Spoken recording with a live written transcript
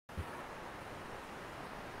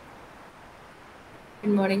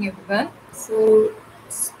Good morning, everyone.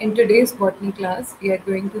 In today's botany class, we are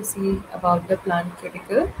going to see about the plant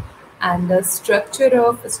cuticle and the structure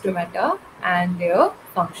of stomata and their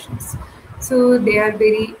functions. So, they are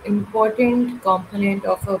very important component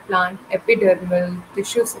of a plant epidermal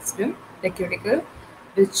tissue system, the cuticle,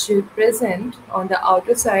 which is present on the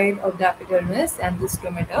outer side of the epidermis and the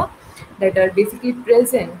stomata that are basically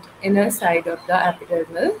present inner side of the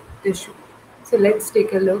epidermal tissue. So let's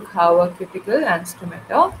take a look how a cuticle and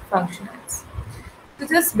stomata functions. To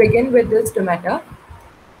just begin with the stomata,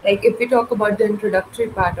 like if we talk about the introductory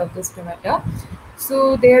part of the stomata,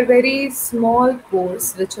 so they are very small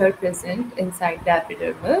pores which are present inside the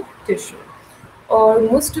epidermal tissue. Or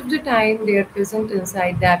most of the time they are present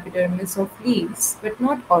inside the epidermis of leaves, but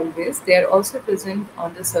not always. They are also present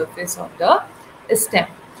on the surface of the stem.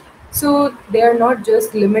 So they are not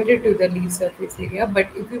just limited to the leaf surface area, but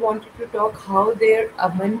if we wanted to talk how their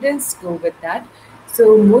abundance go with that,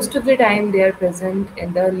 so most of the time they are present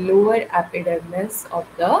in the lower epidermis of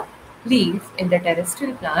the leaf in the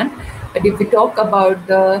terrestrial plant. But if we talk about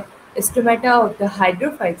the stomata of the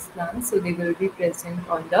hydrophytes plants, so they will be present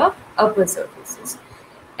on the upper surfaces.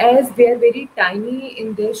 As they are very tiny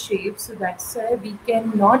in their shape, so that's why we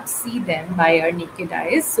cannot see them by our naked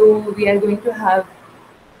eyes. So we are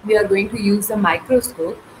going to use a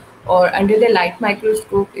microscope, or under the light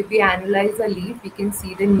microscope, if we analyze a leaf, we can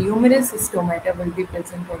see the numerous stomata will be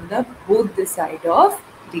present on the both the side of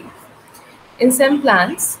leaf. In some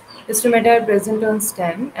plants, the stomata are present on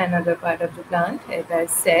stem and other part of the plant. As I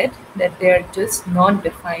said, that they are just not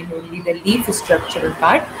defined only the leaf structural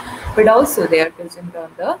part, but also they are present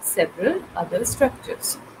on the several other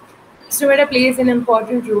structures. Stomata plays an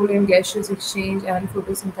important role in gaseous exchange and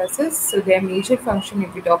photosynthesis. So their major function,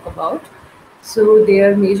 if we talk about, so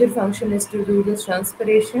their major function is to do the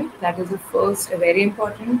transpiration. That is the first, very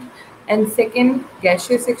important, and second,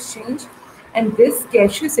 gaseous exchange. And this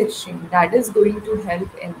gaseous exchange that is going to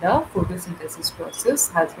help in the photosynthesis process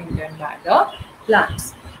has been done by the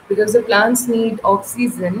plants, because the plants need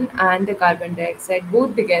oxygen and the carbon dioxide,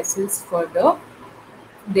 both the gases for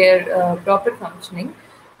their proper functioning,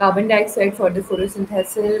 carbon dioxide for the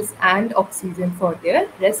photosynthesis and oxygen for their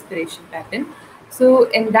respiration pattern. So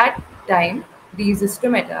in that time, these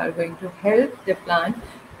stomata are going to help the plant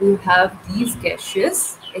to have these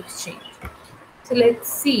gaseous exchange. So let's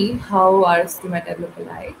see how our stomata look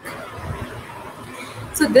like.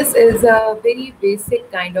 So this is a very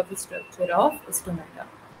basic kind of structure of stomata.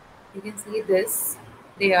 You can see this,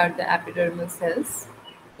 they are the epidermal cells,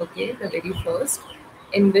 okay, the very first,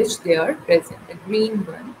 in which they are present, the green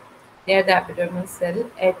one, they are the epidermal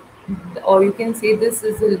cell, or you can say this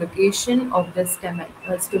is the location of the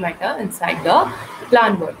stomata inside the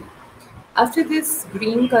plant body. After this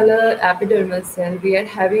green color epidermal cell, we are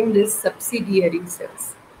having this subsidiary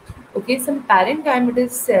cells. Okay, some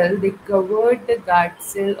parenchymatous cell, they covered the guard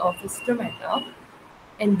cell of stomata,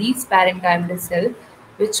 and these parenchymal cell,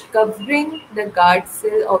 which covering the guard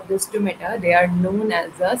cell of the stomata, they are known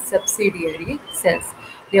as the subsidiary cells.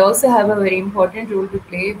 They also have a very important role to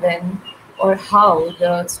play when or how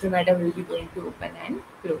the stomata will be going to open and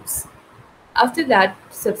close. After that,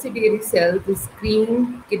 subsidiary cell, this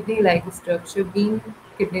green kidney-like structure, being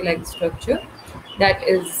kidney-like structure, that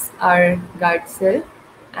is our guard cell,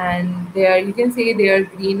 and they are, you can say they are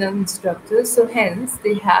green in structure, so hence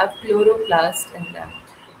they have chloroplast in them,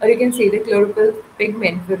 or you can say the chlorophyll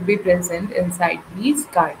pigment will be present inside these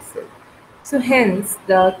guard cells. So hence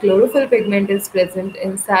the chlorophyll pigment is present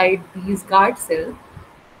inside these guard cells.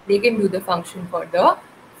 They can do the function for the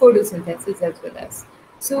photosynthesis as well as.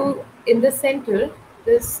 So in the center,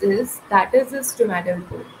 that is the stomatal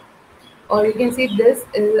core, or you can say this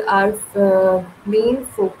is our main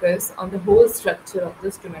focus on the whole structure of the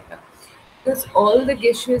stomata. Because all the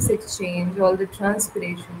gaseous exchange, all the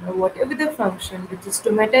transpiration, or whatever the function which the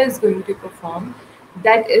stomata is going to perform,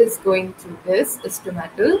 that is going through this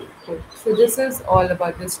stomatal core. So this is all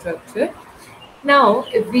about the structure. Now,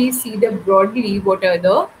 if we see the broadly, what are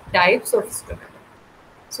the types of stomata?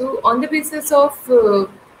 So, on the basis of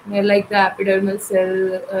like the epidermal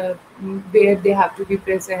cell, where they have to be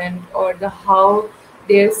present, or the how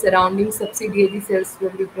their surrounding subsidiary cells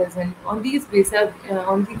will be present, on these based,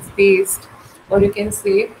 or you can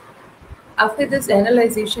say after this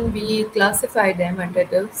analyzation, we classify them under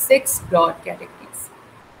the six broad categories.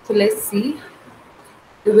 So let's see.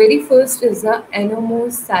 The very first is the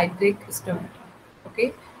anomocytic stomata.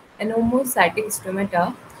 Okay, anomocytic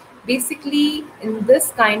stomata. Basically, in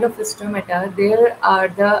this kind of stomata, there are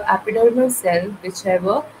the epidermal cells which have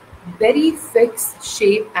a very fixed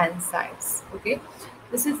shape and size. Okay,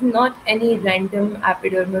 This is not any random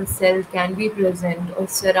epidermal cell can be present or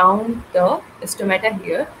surround the stomata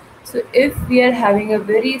here. So if we are having a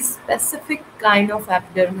very specific kind of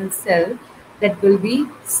epidermal cell that will be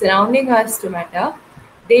surrounding our stomata,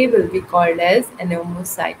 they will be called as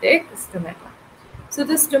anomocytic stomata. So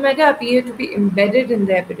the stomata appear to be embedded in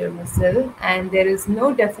the epidermal cell, and there is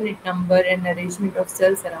no definite number and arrangement of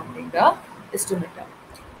cells surrounding the stomata.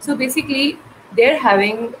 So basically, they're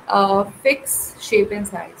having a fixed shape and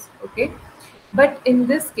size. Okay, but in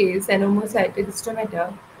this case, anomocytic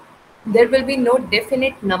stomata, there will be no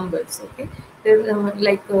definite numbers. Okay, there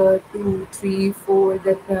like 2 3 4,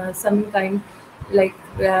 that some kind, like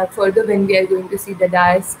further when we are going to see the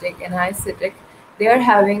diastatic and acidic, they are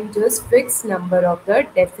having just fixed number of the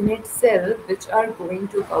definite cell which are going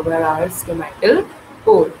to cover our stomatal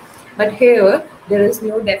pore. But here there is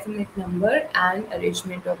no definite number and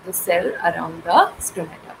arrangement of the cell around the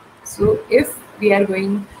stomata. So if we are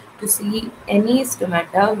going to see any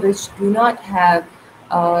stomata which do not have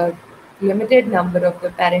a limited number of the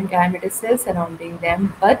parenchymatous cells surrounding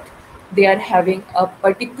them, but they are having a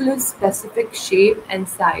particular specific shape and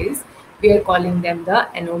size, we are calling them the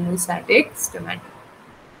anomocytic stomata.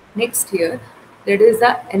 Next here, that is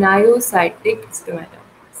the anisocytic stomata.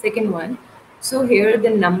 Second one, so here the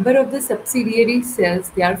number of the subsidiary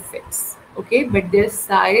cells, they are fixed, okay, but their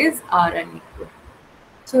size are unequal.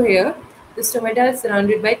 So here, the stomata is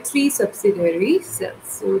surrounded by three subsidiary cells.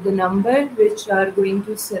 So the number which are going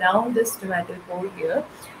to surround the stomatal pore here,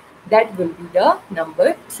 that will be the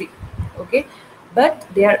number 3. Okay, but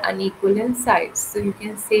they are unequal in size. So you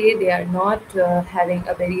can say they are not having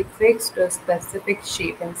a very fixed or specific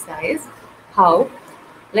shape and size. How?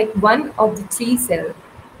 Like one of the three cell,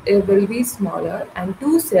 it will be smaller, and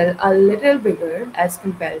two cell are little bigger as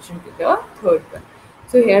comparison to the third one.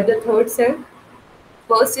 So here the third cell,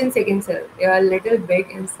 first and second cell, they are a little big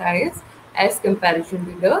in size as comparison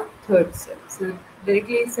to the third cell. So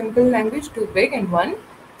directly simple language, too big, and one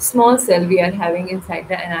small cell we are having inside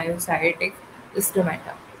the anisocytic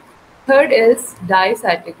stomata. Third is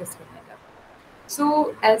dicytic stomata.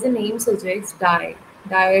 So as the name suggests, di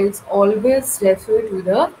is always refer to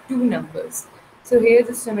the two numbers. So here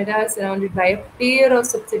the stomata is surrounded by a pair of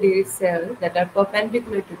subsidiary cells that are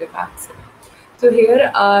perpendicular to the guard cell. So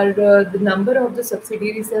here are the number of the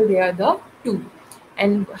subsidiary cell, they are the 2.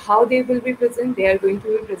 And how they will be present? They are going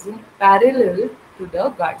to be present parallel to the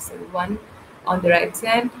guard cell. One on the right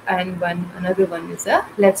side and another one is the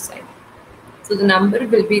left side. So the number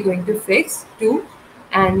will be going to fix 2,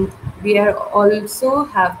 and we are also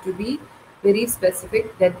have to be very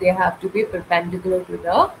specific that they have to be perpendicular to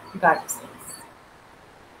the guard cells.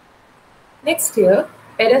 Next here,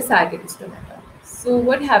 parasitic stomata. So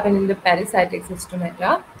what happened in the parasitic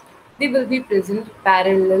stomata? They will be present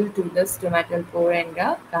parallel to the stomatal pore and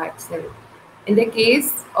the guard cell. In the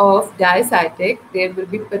case of dicytic, they will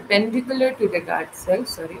be perpendicular to the guard cell,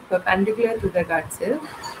 perpendicular to the guard cell.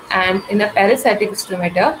 And in a parasitic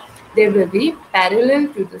stomata, they will be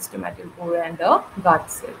parallel to the stomatal pore and the guard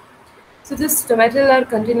cell. So the stomatal are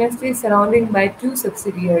continuously surrounding by two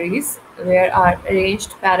subsidiaries where are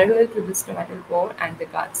arranged parallel to the stomatal pore and the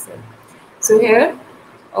guard cell. So here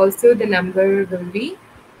also the number will be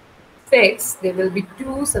fixed. There will be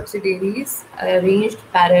two subsidiaries arranged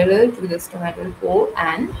parallel to the stomatal pore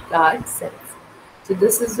and guard cells. So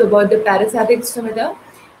this is about the parasitic stomata.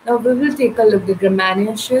 Now we will take a look at the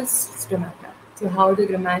grammaneous stomata. So how the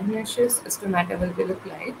grammaneous stomata will be look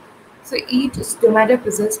like. So each stomata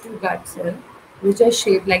possesses two guard cells which are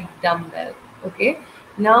shaped like dumbbell. Okay.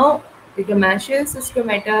 Now the grammaneous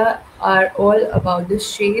stomata are all about the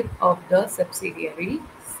shape of the subsidiary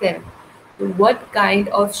cell. So what kind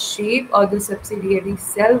of shape of the subsidiary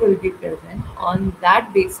cell will be present, on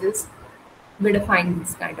that basis we define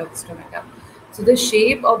this kind of stomata. So the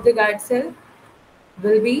shape of the guard cell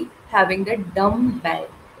will be having the dumbbell.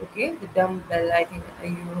 Okay, the dumbbell, I think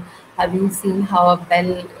you having seen how a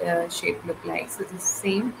bell shape look like. So the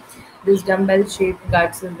same, this dumbbell shaped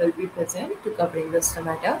guard cell will be present to covering the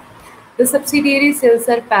stomata. The subsidiary cells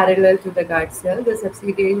are parallel to the guard cell. The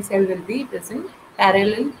subsidiary cell will be present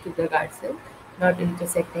parallel to the guard cell, not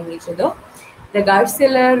intersecting each other. The guard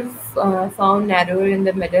cell are found narrower in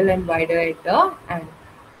the middle and wider at the end.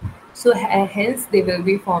 So hence they will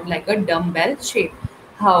be formed like a dumbbell shape.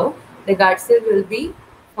 How? The guard cell will be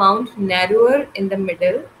found narrower in the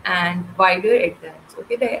middle and wider at the ends.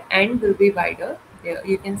 Okay, the end will be wider.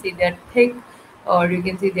 You can see they're thick, or you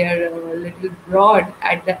can see they're a little broad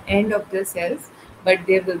at the end of the cells, but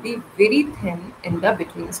they will be very thin in the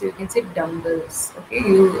between. So you can say dumbbells. Okay,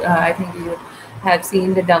 I think you have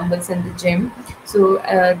seen the dumbbells in the gym. So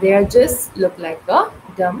they are just look like a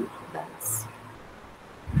dumb lungs.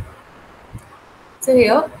 So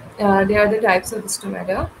here, there are the types of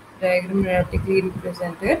stomata diagrammatically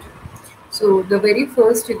represented. So the very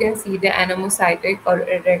first you can see the anomocytic or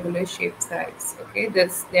irregular shaped sides. Okay,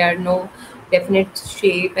 this there are no definite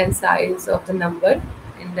shape and size of the number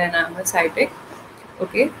in the anomocytic.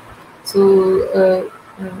 Okay, so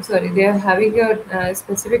sorry, they are having a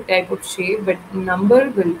specific type of shape, but number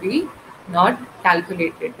will be not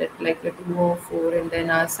calculated. That like the 204 and then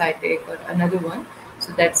anocytic or another one.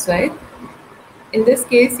 So that's why in this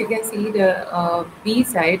case, you can see the B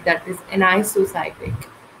side, that is anisocytic.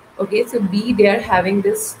 Okay, so B, they are having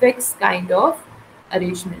this fixed kind of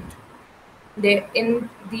arrangement. They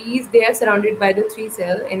are surrounded by the three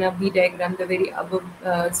cell in a B diagram, the very above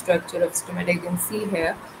structure of stomata you can see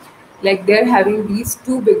here. Like they're having these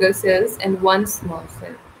two bigger cells and one small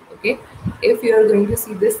cell. Okay, if you are going to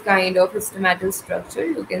see this kind of stomatal structure,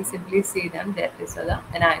 you can simply say them that is an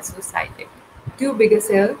isocytic. Two bigger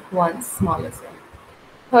cell, one smaller cell.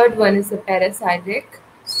 Third one is the parasitic.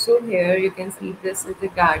 So here you can see this is the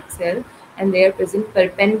guard cell and they are present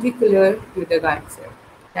perpendicular to the guard cell.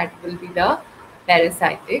 That will be the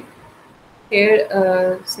parasitic. Here,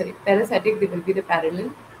 sorry, parasitic they will be the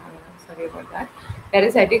parallel. Sorry about that.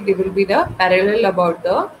 Parasitic they will be the parallel about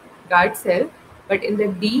the guard cell, but in the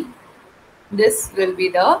D, this will be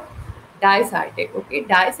the diacytic. Okay,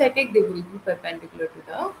 diacytic they will be perpendicular to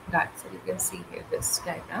the guard cell. You can see here this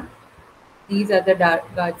diagram. These are the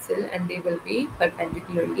guard cell and they will be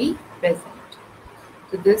perpendicularly present.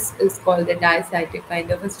 So this is called the diacytic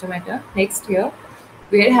kind of a stomata. Next here,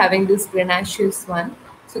 we are having this granaceous one.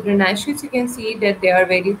 So granaceous, you can see that they are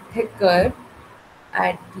very thicker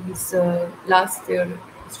at these last layer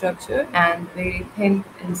structure and very thin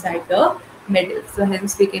inside the middle. So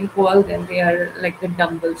hence we can call them, they are like the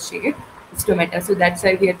dumbbell shaped stomata. So that's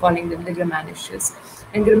why we are calling them the granaceous.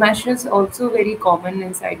 And granaceous also very common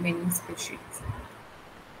inside many species.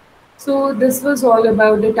 So this was all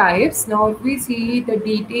about the types. Now if we see the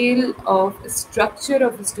detail of structure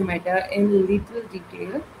of stomata in little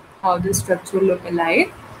detail, how the structure look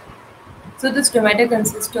alike. So the stomata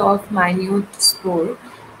consists of minute spore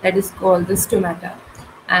that is called the stomata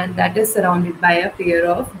and that is surrounded by a pair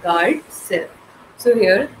of guard cells. So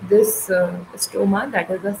here this stoma,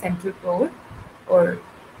 that is the central pore or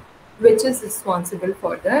which is responsible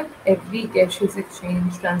for the every gaseous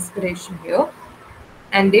exchange transpiration here,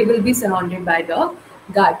 and they will be surrounded by the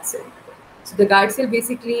guard cell. So the guard cell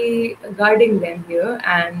basically guarding them here,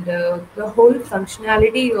 and the whole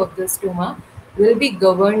functionality of the stoma will be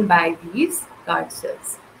governed by these guard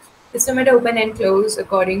cells. The stomata open and close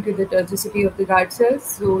according to the turgicity of the guard cells.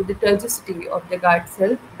 So the turgicity of the guard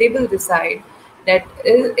cell, they will decide that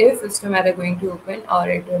if the stomata are going to open or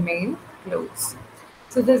it remain closed.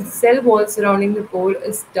 So the cell wall surrounding the pore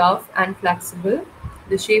is tough and flexible.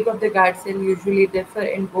 The shape of the guard cell usually differ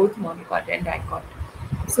in both monocot and dicot.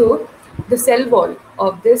 So the cell wall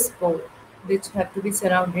of this pore, which have to be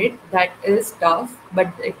surrounded, that is tough,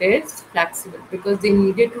 but it is flexible because they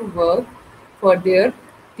needed to work for their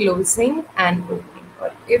closing and opening.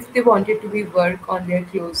 Or if they wanted to be work on their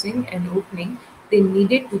closing and opening, they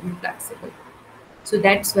needed to be flexible. So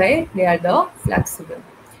that's why they are the flexible.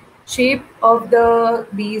 Shape of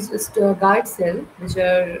these guard cell which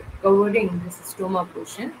are covering this stoma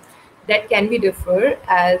portion, that can be differ,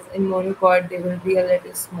 as in monocot they will be a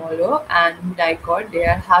little smaller and dicot they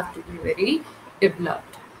have to be very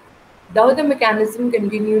developed. Though the mechanism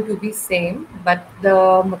continue to be same, but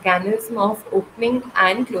the mechanism of opening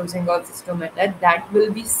and closing of the stomata, that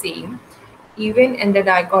will be same even in the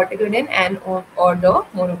dicotyledon and or the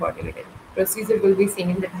monocotyledon. Procedure will be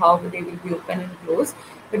same, that how they will be open and closed,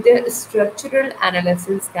 but the structural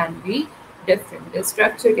analysis can be different. The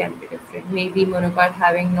structure can be different. Maybe monocot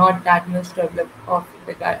having not that much developed of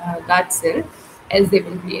the guard cell as they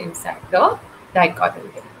will be inside the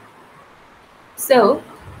dicotyledon. So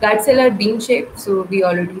guard cell are bean shaped. So we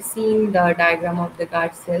already seen the diagram of the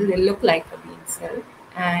guard cell. They look like a bean cell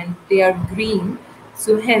and they are green.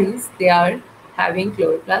 So hence they are having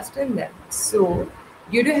chloroplast in them. So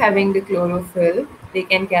due to having the chlorophyll, they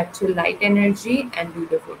can capture light energy and do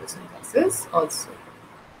the photosynthesis also.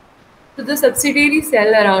 So the subsidiary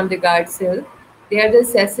cell around the guard cell, they are the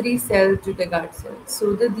accessory cell to the guard cell.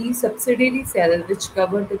 So these subsidiary cell which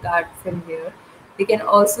cover the guard cell here, they can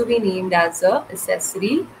also be named as a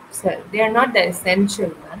accessory cell. They are not the essential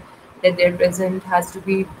one, that their present has to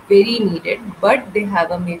be very needed, but they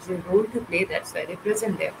have a major role to play. That's why they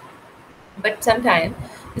present there. But sometimes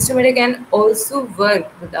the stomata can also work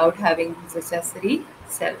without having these accessory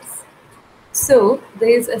cells. So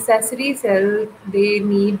these accessory cell, they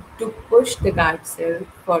need to push the guard cell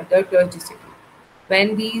for the turgicity.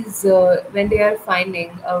 When they are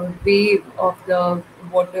finding a wave of the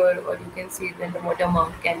water, or you can see when the water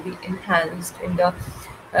amount can be enhanced in the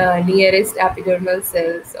nearest epidermal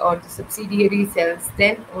cells or the subsidiary cells,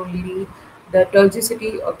 then only the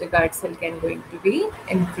turgicity of the guard cell can going to be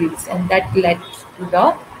increased, and that led to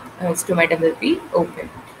the stomata will be open.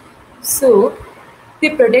 So they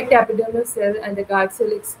protect epidermal cell and the guard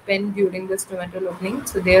cell expand during the stomatal opening.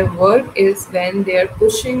 So their work is when they are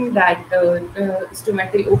pushing that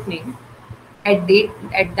stomatal opening at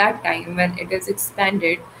that time when it is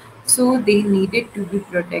expanded. So they needed to be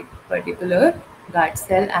protect particular guard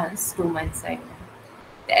cell and stoma inside.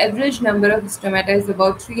 The average number of stomata is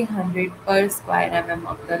about 300 per square mm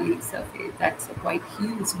of the leaf surface. That's a quite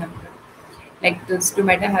huge number. Like the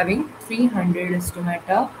stomata having 300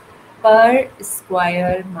 stomata per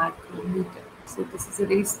square micrometer. So this is a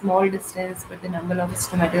very small distance, but the number of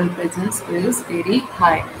stomatal presence is very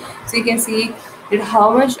high. So you can see that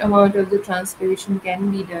how much amount of the transpiration can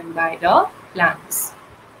be done by the plants.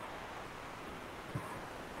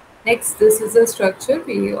 Next, this is a structure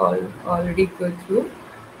we all already go through.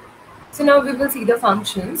 So now we will see the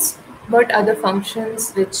functions. What are the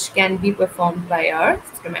functions which can be performed by our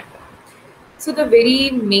stomata? So the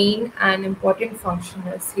very main and important function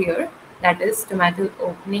is here, that is stomatal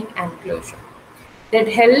opening and closure, that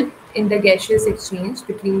help in the gaseous exchange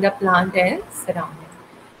between the plant and surrounding.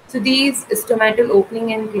 So these stomatal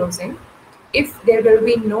opening and closing, if there will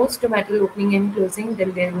be no stomatal opening and closing,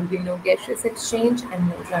 then there will be no gaseous exchange and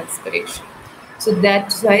no transpiration. So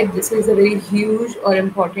that's why this is a very huge or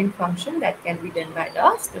important function that can be done by the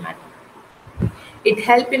stomata. It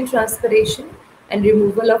helps in transpiration and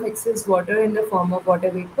removal of excess water in the form of water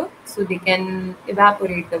vapor, so they can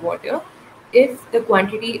evaporate the water. If the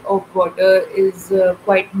quantity of water is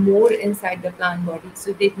quite more inside the plant body,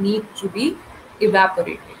 so they need to be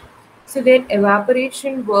evaporated. So that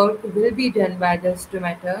evaporation work will be done by the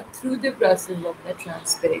stomata through the process of the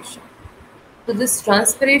transpiration. So this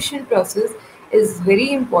transpiration process is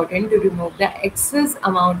very important to remove the excess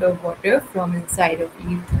amount of water from inside of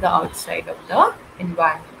leaf to the outside of the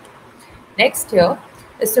environment. Next here,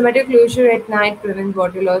 stomatic closure at night prevent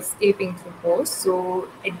water loss escaping through pores. So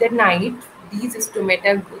at the night, these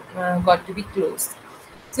stomata got to be closed.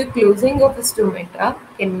 So closing of stomata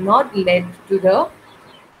cannot lead to the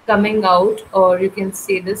coming out, or you can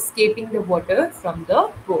say the escaping the water from the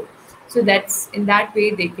pore. So that's in that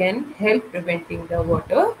way they can help preventing the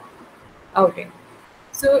water outing.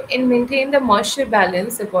 So in maintain the moisture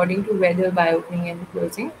balance according to weather by opening and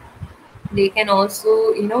closing, they can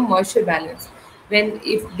also moisture balance when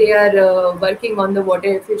if they are working on the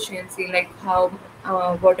water efficiency, like how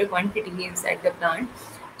water quantity inside the plant.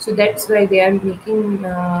 So that's why they are making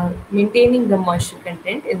maintaining the moisture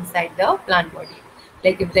content inside the plant body.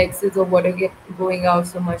 Like if the excess of water get going out,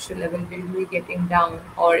 so moisture level will be getting down,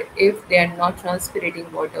 or if they are not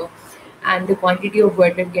transpirating water and the quantity of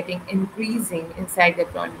water getting increasing inside the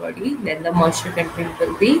plant body, then the moisture content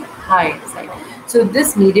will be high inside. So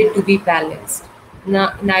this needed to be balanced.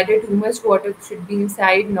 Neither too much water should be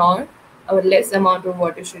inside, nor a less amount of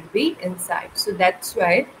water should be inside. So that's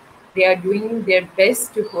why they are doing their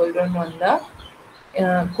best to hold on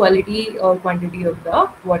the quality or quantity of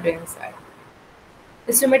the water inside.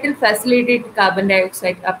 The stomatal facilitated carbon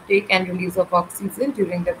dioxide uptake and release of oxygen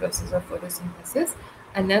during the process of photosynthesis.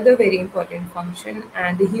 Another very important function,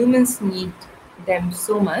 and the humans need them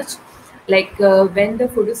so much. Like when the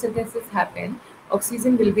photosynthesis happen,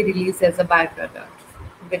 oxygen will be released as a byproduct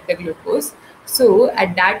with the glucose. So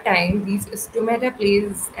at that time, these stomata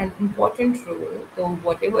plays an important role. So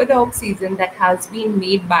whatever the oxygen that has been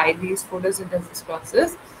made by these photosynthesis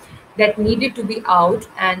process that needed to be out,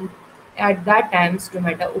 and at that time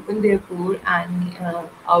stomata open their pore and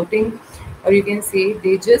outing, or you can say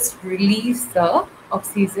they just release the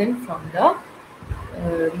oxygen from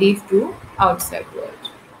the leaf to outside world.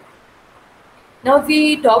 Now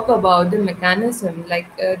we talk about the mechanism, like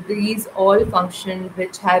these all functions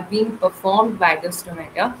which have been performed by the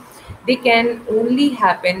stomata, they can only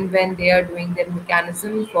happen when they are doing their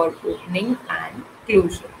mechanism for opening and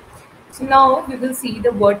closure. So now we will see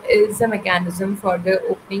the what is the mechanism for the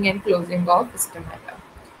opening and closing of stomata.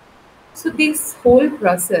 So this whole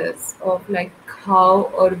process of like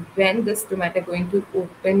how or when the stomata going to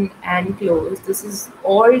open and close, this is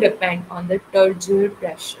all depend on the turgor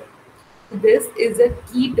pressure. This is a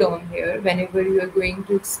key term here whenever you are going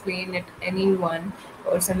to explain it anyone,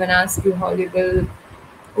 or someone asks you how you will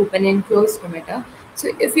open and close stomata. So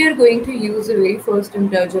if you are going to use the very first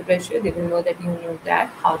temperature pressure, they will know that you know that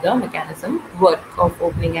how the mechanism work of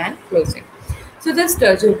opening and closing. So the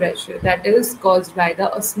sturgeon pressure that is caused by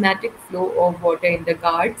the osmotic flow of water in the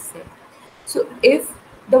guard cell. So if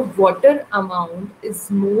the water amount is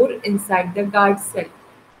more inside the guard cell,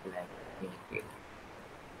 like,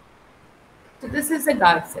 so this is a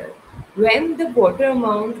guard cell. When the water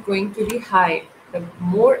amount going to be high, the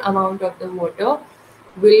more amount of the water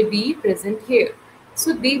will be present here.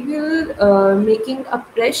 So they will making a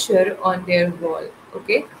pressure on their wall.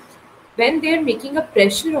 Okay, when they are making a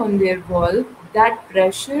pressure on their wall, that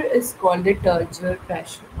pressure is called the turgor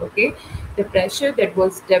pressure. Okay, the pressure that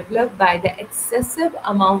was developed by the excessive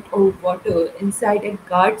amount of water inside a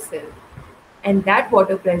guard cell, and that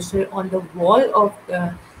water pressure on the wall of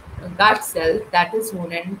the guard cell, that is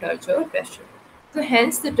known as turgor pressure. So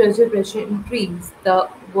hence the turgor pressure increase, the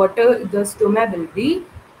water, the stoma will be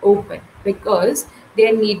open because they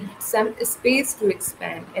need some space to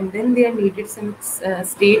expand, and then they needed some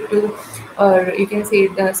state to, or you can say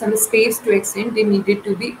some space to extend. They needed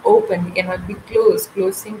to be open. They cannot be closed.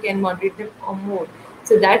 Closing can moderate them or more.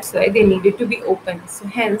 So that's why they needed to be open. So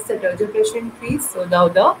hence the turgor pressure increase. So now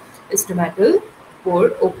the stomatal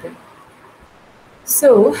pore open.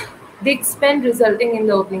 So they expand, resulting in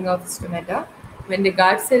the opening of stomata. When the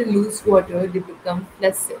guard cell lose water, they become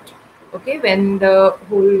flaccid. Okay, when the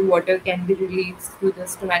whole water can be released through the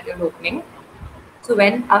stomatal opening. So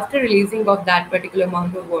when after releasing of that particular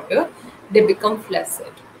amount of water, they become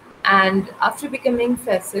flaccid. And after becoming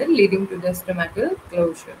flaccid, leading to the stomatal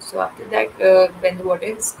closure. So after that, when the water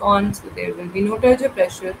is gone, so there will be no turgor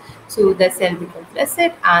pressure. So the cell become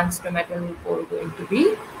flaccid and stomatal pore going to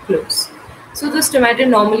be closed. So the stomata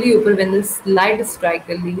normally open when the light strike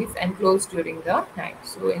the leaf and close during the night.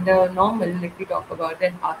 So in the normal, if we talk about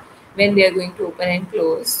that, when they are going to open and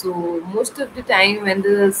close. So most of the time when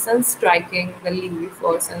the sun striking the leaf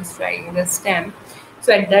or sun striking the stem,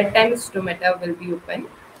 so at that time stomata will be open,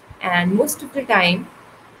 and most of the time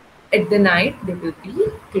at the night they will be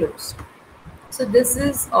closed. So this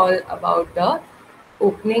is all about the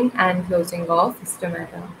opening and closing of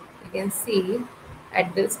stomata. You can see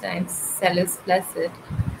at this time cell is flaccid,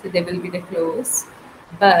 so they will be the close.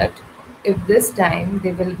 But if this time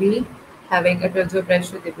they will be having a turgor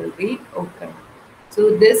pressure, they will be open.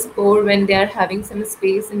 So this pore, when they are having some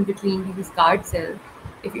space in between these guard cells,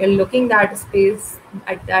 if you are looking that space,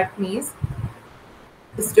 at that means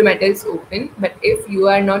stomata is open. But if you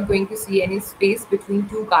are not going to see any space between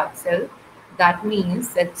two guard cells, that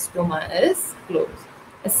means that stoma is closed.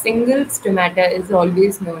 A single stomata is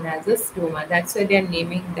always known as a stoma. That's why they are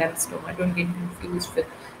naming them stoma. Don't get confused with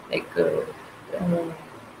like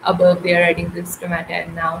above they are writing this stomata,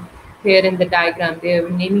 and now here in the diagram they are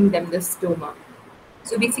naming them the stoma.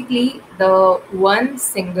 So basically the one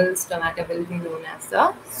single stomata will be known as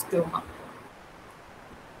the stoma.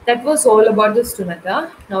 That was all about the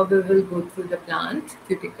stomata. Now we will go through the plant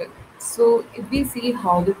cuticle. So if we see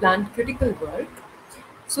how the plant cuticle work,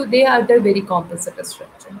 so they are the very composite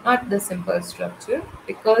structure, not the simple structure,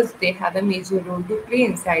 because they have a major role to play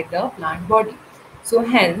inside the plant body. So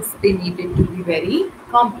hence they needed to be very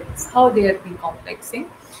complex. How they are be complexing?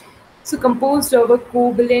 So composed of a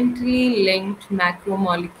covalently linked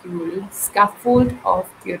macromolecule scaffold of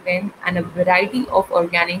cutin and a variety of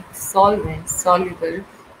organic solvents, soluble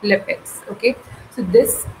lipids. Okay, so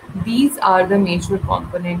these are the major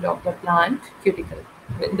component of the plant cuticle.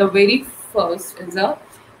 The very first is a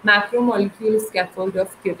macromolecule scaffold of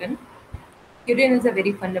cutin. Cutin is a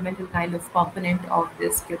very fundamental kind of component of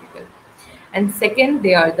this cuticle. And second,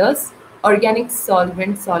 they are the organic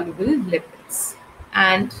solvent soluble lipids.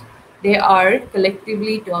 And they are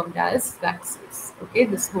collectively termed as waxes. Okay,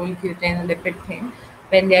 this whole cutin lipid thing,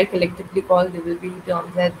 when they are collectively called, they will be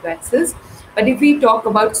termed as waxes. But if we talk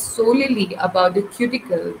about solely about the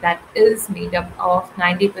cuticle, that is made up of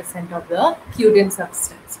 90% of the cutin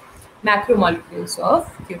substance, macromolecules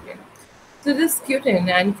of cutin. So this cutin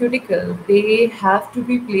and cuticle, they have to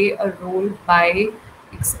be play a role by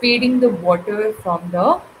expanding the water from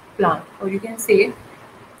the plant, or you can say,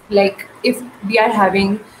 like if we are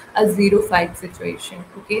having a zero fight situation,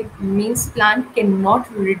 okay, means plant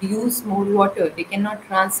cannot reduce more water, they cannot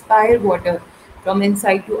transpire water from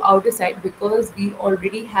inside to outer side, because we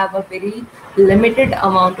already have a very limited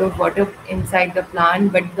amount of water inside the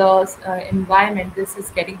plant. But the environment, this is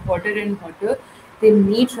getting hotter and hotter, they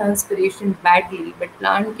need transpiration badly, but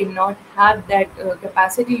plant cannot have that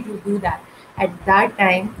capacity to do that. At that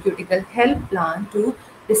time cuticle help plant to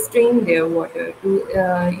restrain their water,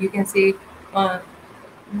 to you can say uh,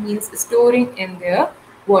 means storing in their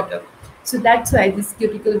water. So that's why this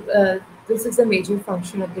cuticle This is a major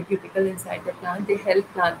function of the cuticle inside the plant. They help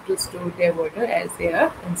plant to store their water as they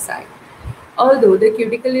are inside. Although the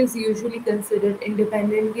cuticle is usually considered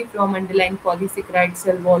independently from underlying polysaccharide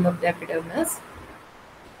cell wall of the epidermis,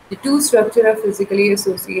 the two structures are physically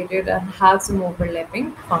associated and have some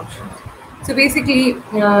overlapping functions. So basically,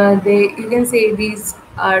 they you can say these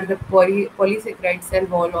are the polysaccharide cell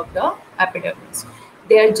wall of the epidermis.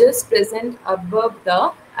 They are just present above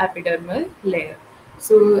the epidermal layer.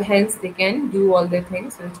 So hence they can do all the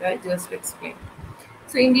things which I just explained.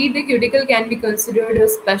 So indeed, the cuticle can be considered a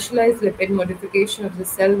specialized lipid modification of the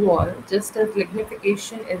cell wall, just as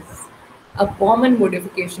lignification is a common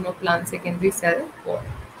modification of plant secondary cell wall.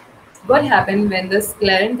 What happens when the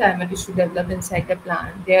sclerenchyma tissue develop inside the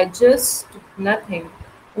plant? They are just nothing,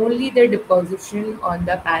 only the deposition on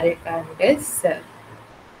the parenchymatous cell.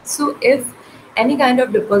 So if any kind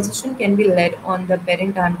of deposition can be led on the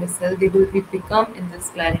parenchymatous cell, they will be become in the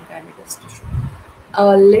sclerenchymatous tissue.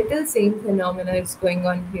 A little same phenomena is going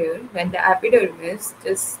on here when the epidermis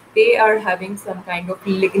just they are having some kind of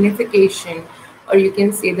lignification, or you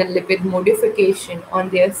can say the lipid modification on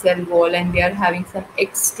their cell wall, and they are having some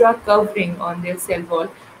extra covering on their cell wall.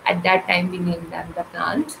 At that time we name them the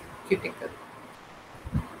plant cuticle.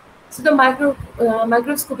 So the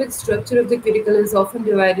microscopic structure of the cuticle is often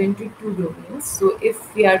divided into two domains. So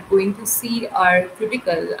if we are going to see our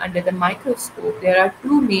cuticle under the microscope, there are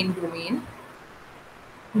two main domains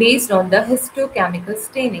based on the histochemical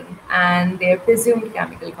staining and their presumed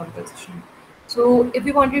chemical composition. So if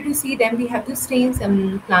we wanted to see them, we have to stain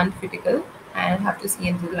some plant cuticle and have to see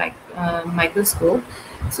into like microscope.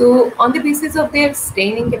 So on the basis of their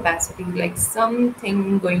staining capacity, like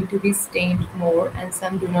something going to be stained more and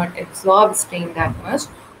some do not absorb stain that much.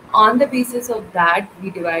 On the basis of that, we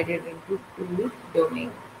divide it into two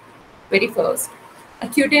domains. Very first, a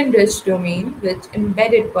cutin-rich domain which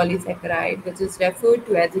embedded polysaccharide, which is referred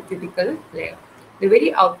to as a cuticle layer. The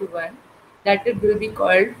very outer one, that it will be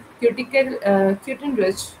called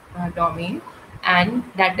cutin-rich domain, and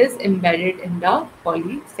that is embedded in the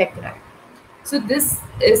polysaccharide. So this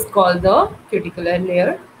is called the cuticular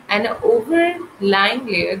layer, and an overlying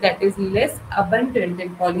layer that is less abundant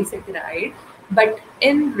in polysaccharide but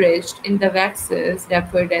enriched in the waxes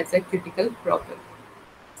referred as a cuticle proper.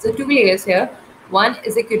 So two layers here. One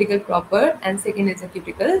is a cuticle proper and second is a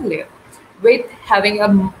cuticle layer with having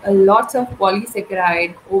a lots of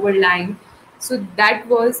polysaccharide overlying. So that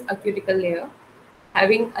was a cuticle layer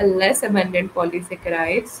having a less abundant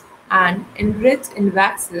polysaccharides and enriched in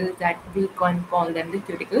waxes that we can call them the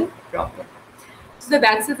cuticle proper. So the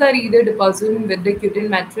waxes are either deposited with the cutin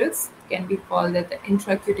matrix, can be called as the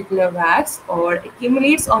intracuticular wax, or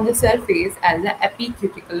accumulates on the surface as the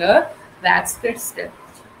epicuticular wax crystal.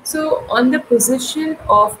 So on the position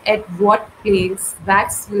of at what place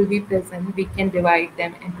wax will be present, we can divide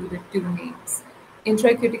them into the two names: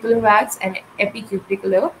 intracuticular wax and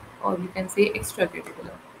epicuticular, or you can say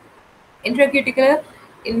extracuticular. Intracuticular,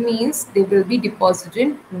 it means they will be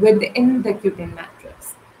deposited within the cutin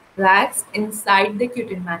matrix. Wax inside the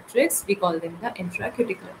cutin matrix, we call them the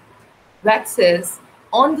intracuticular. Waxes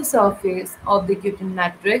on the surface of the cutin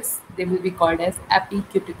matrix, they will be called as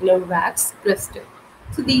epicuticular wax crystal.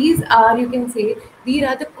 So these are, you can say, these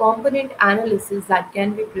are the component analysis that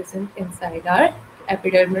can be present inside our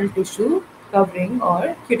epidermal tissue covering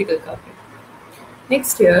or cuticle covering.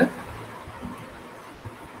 Next here,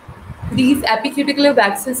 these epicuticular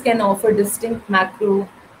waxes can offer distinct uh,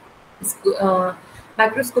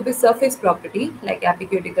 macroscopic surface property, like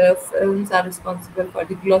epicuticular films are responsible for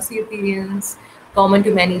the glossy appearance common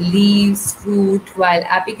to many leaves, fruit, while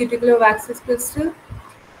epicuticular waxes crystal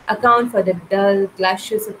account for the dull,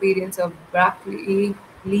 glacious appearance of broccoli,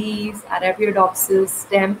 leaves, Arabidopsis,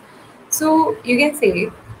 stem. So you can say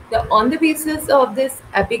that on the basis of this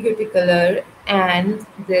epicuticular and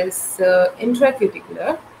this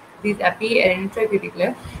intracuticular, these epi and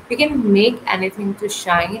intracuticular, we can make anything to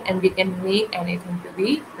shine and we can make anything to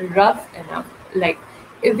be rough enough. Like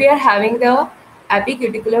if we are having the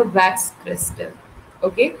epicuticular wax crystal,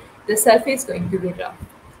 okay, the surface is going to be rough.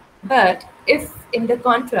 But if in the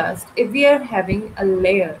contrast, if we are having a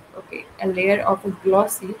layer, okay, a layer of a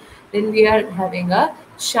glossy, then we are having a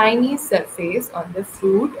shiny surface on the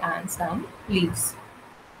fruit and some leaves.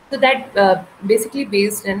 So that basically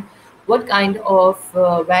based on what kind of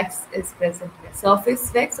wax is present here,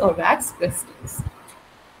 surface wax or wax crystals.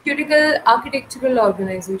 Cuticle architectural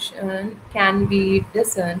organization can be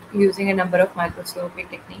discerned using a number of microscopic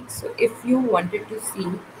techniques. So if you wanted to see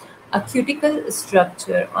a cuticle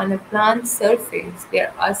structure on a plant surface,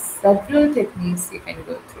 there are several techniques you can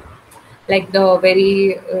go through. Like the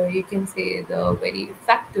very, you can say the very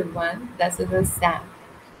effective one, that is a SAM.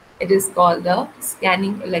 It is called the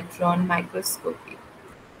scanning electron microscopy.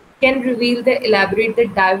 Can reveal the elaborate the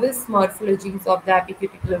diverse morphologies of the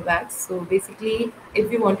epicuticular wax. So basically,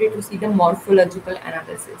 if you wanted to see the morphological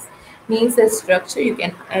analysis, means the structure you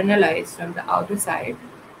can analyze from the outer side.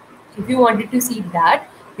 If you wanted to see that,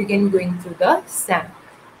 you can go into the SAM.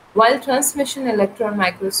 While transmission electron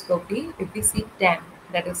microscopy, if we see TEM,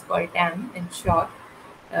 that is called TEM in short,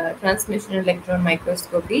 transmission electron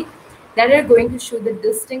microscopy, that are going to show the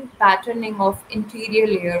distinct patterning of interior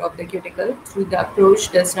layer of the cuticle through the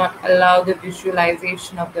approach does not allow the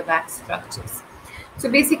visualization of the wax structures.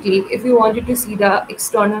 So basically, if you wanted to see the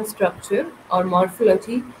external structure or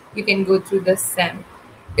morphology, you can go through the SEM.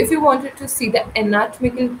 If you wanted to see the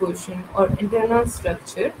anatomical portion or internal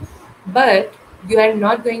structure, but you are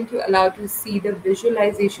not going to allow to see the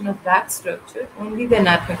visualization of that structure, only the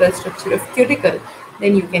anatomical structure of cuticle,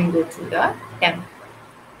 then you can go through the TEM.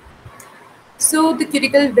 So the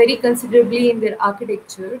cuticle vary considerably in their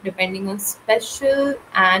architecture depending on special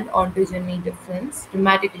and ontogeny difference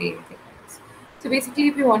dramatically in thickness. So basically,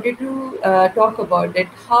 if you wanted to talk about that,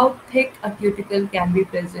 how thick a cuticle can be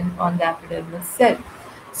present on the epidermis cell.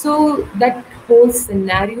 So that whole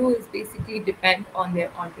scenario is basically depend on their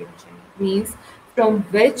ontogeny, means from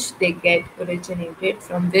which they get originated,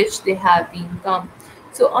 from which they have been come.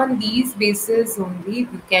 So on these bases only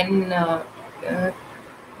uh,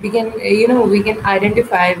 we can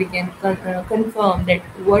identify, we can confirm that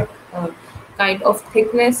what kind of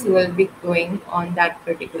thickness will be going on that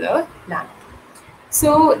particular plant.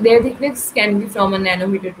 So their thickness can be from a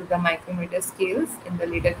nanometer to the micrometer scales in the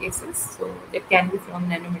later cases. So it can be from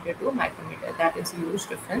nanometer to micrometer. That is a huge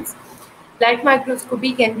difference. Light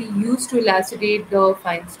microscopy can be used to elucidate the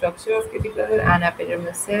fine structure of cuticle and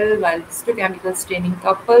epidermis cell, while histochemical staining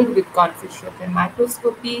coupled with confocal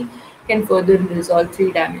microscopy can further resolve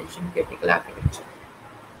three-dimensional cuticle architecture.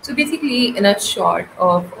 So basically, in a short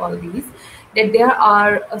of all these, that there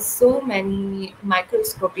are so many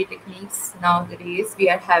microscopy techniques nowadays we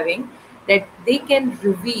are having that they can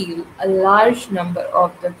reveal a large number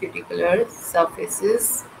of the cuticular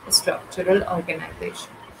surfaces structural organization,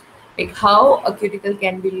 like how a cuticle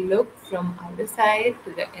can be looked from outer side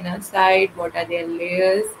to the inner side, what are their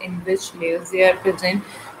layers, in which layers they are present,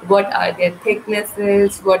 what are their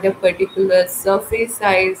thicknesses, what a particular surface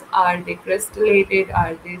size, are they crystallated,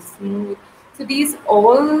 are they smooth. So these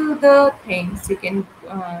all the things you can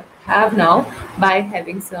have now by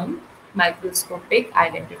having some microscopic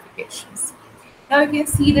identifications. Now you can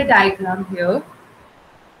see the diagram here.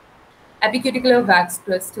 Epicuticular wax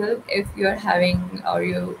crystal, if you're having or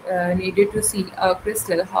you needed to see a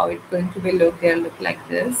crystal, how it's going to be look, they'll look like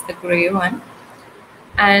this, the gray one.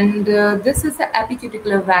 And this is the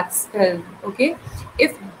epicuticular wax film, okay?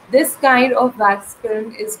 If this kind of wax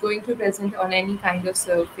film is going to present on any kind of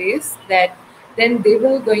surface, that then they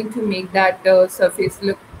will going to make that surface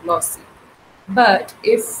look glossy. But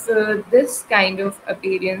if this kind of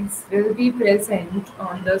appearance will be present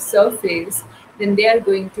on the surface, then they are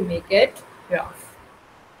going to make it rough.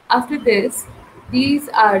 After this, these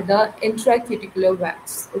are the intracuticular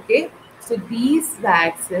wax. Okay, so these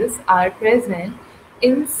waxes are present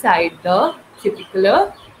inside the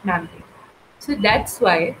cuticular membrane. So that's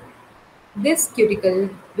why this cuticle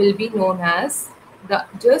will be known as the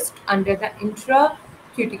just under the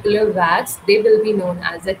intracuticular wax, they will be known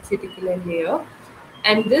as a cuticular layer,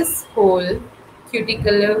 and this whole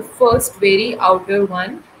cuticular first very outer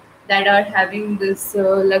one that are having this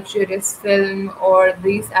luxurious film or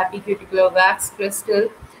these epicuticular wax crystal,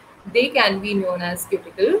 they can be known as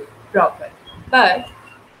cuticle proper. But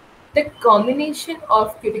the combination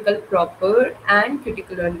of cuticle proper and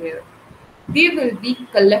cuticular layer, they will be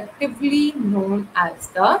collectively known as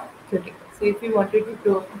the cuticle. So if we wanted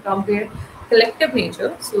to compare collective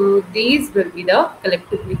nature, so these will be the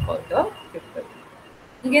collectively called the cuticle.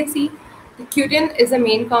 You can see the cutin is a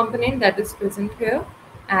main component that is present here,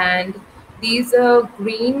 and these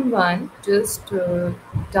green one just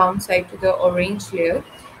downside to the orange layer,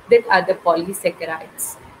 that are the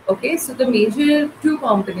polysaccharides. Okay, so the major two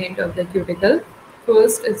component of the cuticle,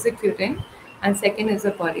 first is the cutin and second is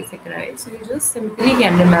the polysaccharide. So you just simply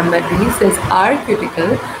can remember these as our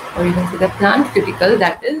cuticle, or you can say the plant cuticle,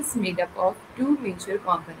 that is made up of two major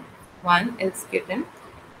components. One is cutin,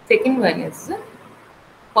 second one is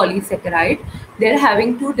polysaccharide. They're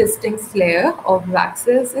having two distinct layers of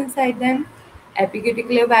waxes inside them,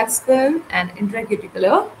 epicuticular wax film and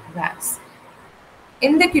intracuticular wax.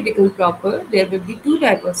 In the cuticle proper, there will be two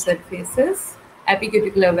types of surfaces,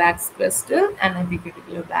 epicuticular wax crystal and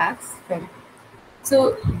epicuticular wax film.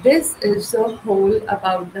 So this is a whole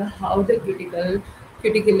about the how the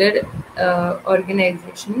cuticular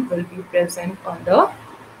organization will be present on the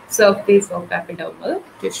surface of epidermal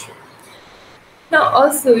tissue. Now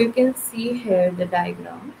also you can see here the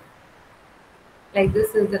diagram, like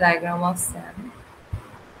this is the diagram of SAM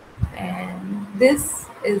and this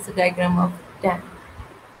is the diagram of TAM.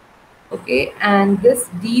 Okay, and this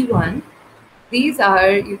D1, these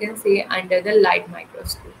are, you can say, under the light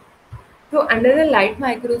microscope. So under the light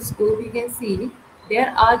microscope, you can see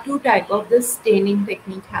there are two type of the staining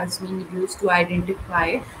technique has been used to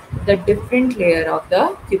identify the different layer of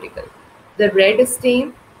the cuticle. The red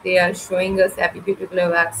stain, they are showing us epicuticular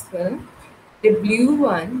wax film. The blue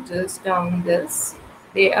one, just down this,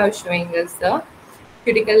 they are showing us the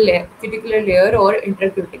cuticular layer or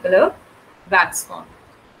intercuticular wax form.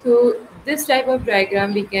 So this type of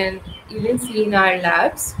diagram we can even see in our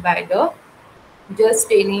labs by the just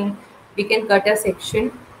staining. We can cut a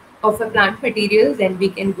section of a plant material, then we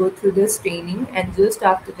can go through the staining, and just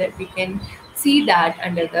after that we can see that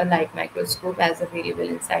under the light microscope as available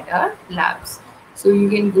inside our labs. So you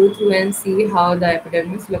can go through and see how the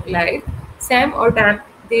epidermis look like. SAM or TAM,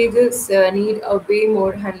 they just need a way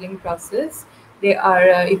more handling process. They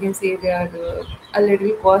are, you can say, they are a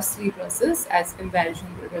little costly process as comparison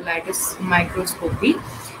to the lightest microscopy.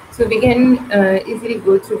 So we can easily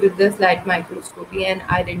go through with this light microscopy and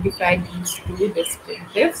identify these two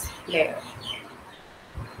distinctive layers.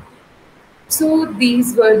 So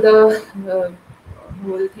these were the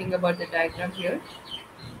whole thing about the diagram here,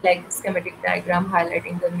 like schematic diagram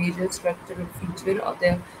highlighting the major structural feature of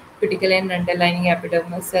the cuticle and underlying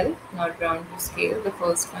epidermal cell, not round to scale, the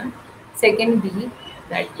first one. Second B,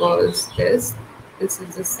 that was this. This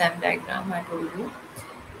is the SAM diagram I told you.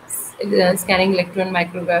 Scanning electron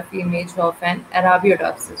micrography image of an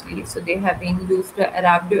Arabidopsis leaf. So they have been used to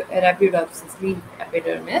Arabidopsis leaf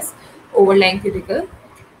epidermis overlying cuticle,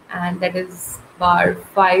 and that is bar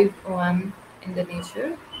 5 in the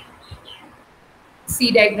nature.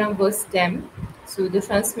 C diagram was STEM. So the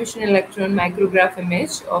transmission electron micrograph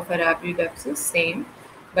image of Arabidopsis, same,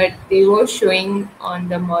 but they were showing on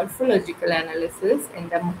the morphological analysis in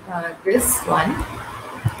the this one.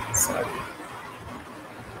 Sorry.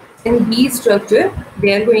 In B structure,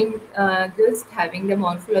 they are going just having the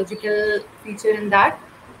morphological feature in that,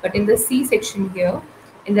 but in the C section here,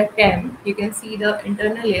 in the TEM, you can see the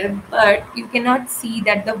internal layer, but you cannot see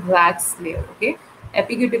that the wax layer, okay?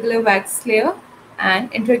 Epicuticular wax layer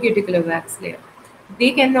and intracuticular wax layer.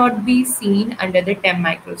 They cannot be seen under the TEM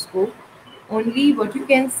microscope. Only what you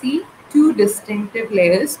can see, two distinctive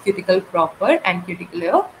layers, cuticle proper and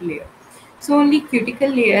cuticular layer. So only cuticle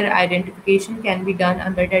layer identification can be done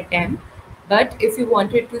under the TEM. But if you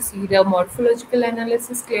wanted to see the morphological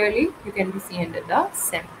analysis clearly, you can be seen under the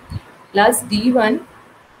SEM. Last D1,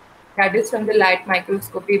 that is from the light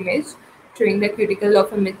microscope image, showing the cuticle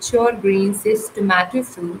of a mature green cyst tomato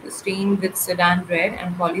fruit stained with Sudan red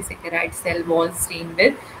and polysaccharide cell wall stained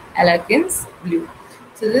with alkane blue.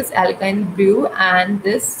 So this alkane blue and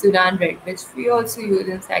this Sudan red, which we also use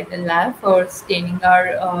inside the lab for staining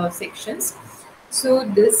our sections. So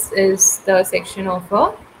this is the section of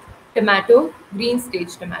a tomato, green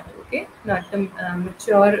stage tomato, okay, not the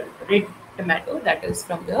mature red tomato, that is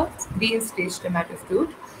from the green stage tomato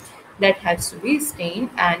fruit that has to be stained,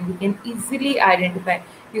 and you can easily identify.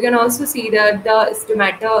 You can also see that the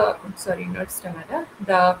stomata, sorry, not stomata,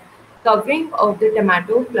 the covering of the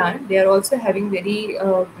tomato plant, they are also having very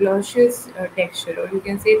glossious texture, or you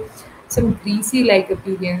can say some greasy like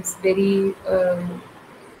appearance, very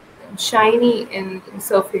shiny in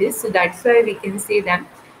surface. So that's why we can say them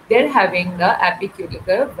they're having the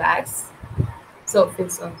apicuticular wax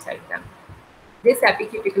surface inside them. This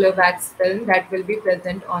apicuticular wax film that will be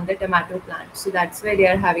present on the tomato plant. So that's why they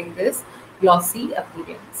are having this glossy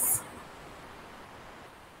appearance.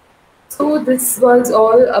 So this was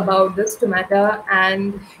all about the stomata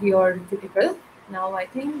and your cuticle. Now I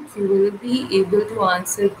think you will be able to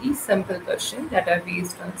answer these simple questions that are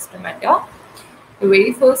based on stomata. The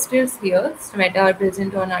very first is here, stomata are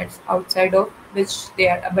present on outside of which they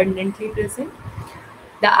are abundantly present.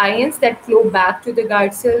 The ions that flow back to the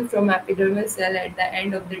guard cell from epidermal cell at the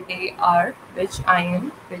end of the day are which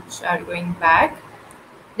ion, which are going back.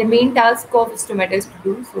 The main task of stomata is to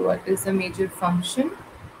do, so what is the major function?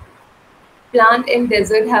 Plant in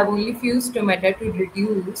desert have only few stomata to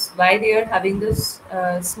reduce. Why they are having this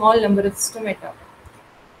small number of stomata?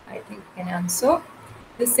 I think you can answer.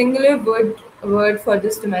 The singular word for the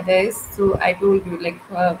stomata is, so I told you like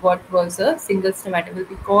what was a single stomata will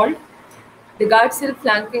be called. The guard cell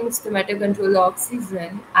flanking stomata control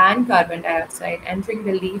oxygen and carbon dioxide entering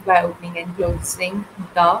the leaf by opening and closing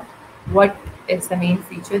the what is the main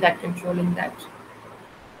feature that controlling that.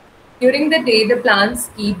 During the day, the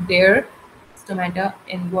plants keep their stomata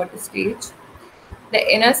in water stage. The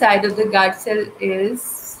inner side of the guard cell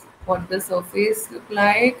is what the surface look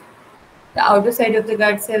like. The outer side of the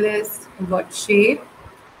guard cell is in what shape.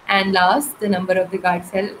 And last, the number of the guard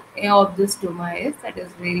cell of the stoma is. That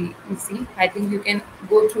is very easy. I think you can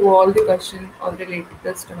go through all the questions all related to the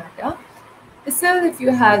stomata. Still, if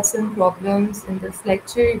you have some problems in this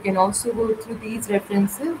lecture, you can also go through these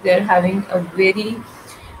references. They're having a very,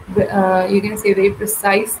 you can say, very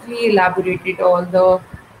precisely elaborated all the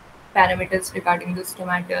parameters regarding the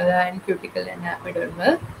stomata and cuticle and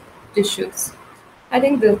epidermal tissues. I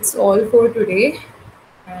think that's all for today.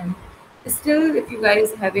 And still, if you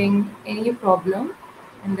guys having any problem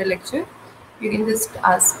in the lecture, you can just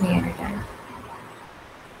ask me anytime.